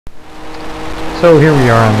So here we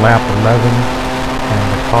are on lap 11, and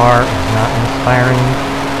the car is not misfiring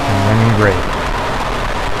and running great.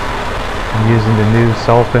 I'm using the new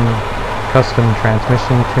Sulphin custom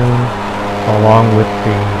transmission tune along with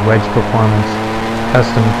the Wedge Performance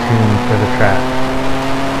custom tune for the track.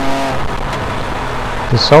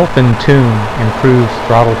 The Sulphin tune improves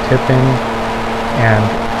throttle tipping and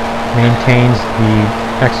maintains the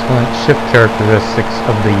excellent shift characteristics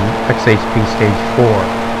of the XHP Stage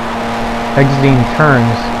 4. Exiting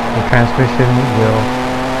turns, the transmission will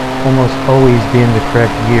almost always be in the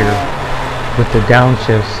correct gear, with the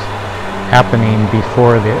downshifts happening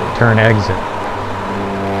before the turn exit.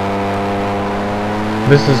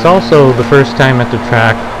 This is also the first time at the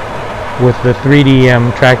track with the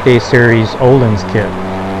 3DM Trackday Series Ohlins kit.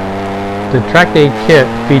 The Trackday kit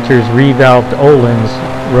features revalved Ohlins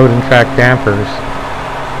road and track dampers.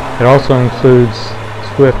 It also includes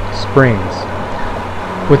Swift springs.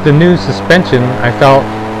 With the new suspension, I felt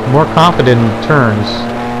more confident in turns,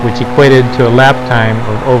 which equated to a lap time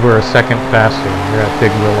of over a second faster here at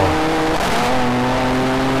Big Willow.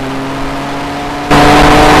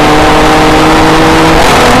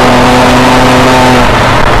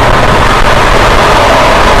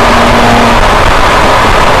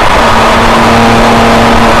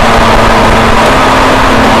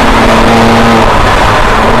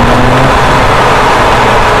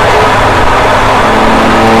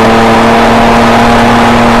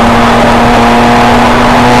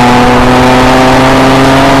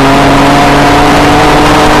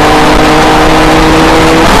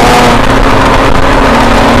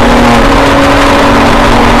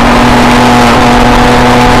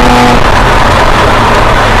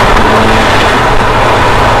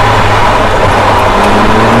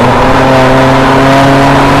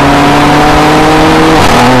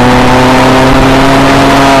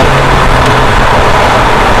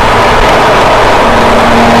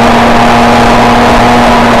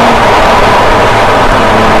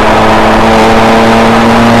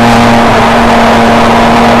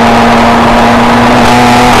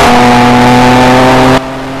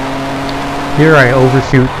 Here I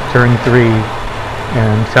overshoot turn 3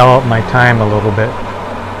 and fell out my time a little bit,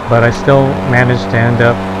 but I still managed to end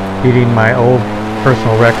up beating my old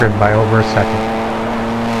personal record by over a second.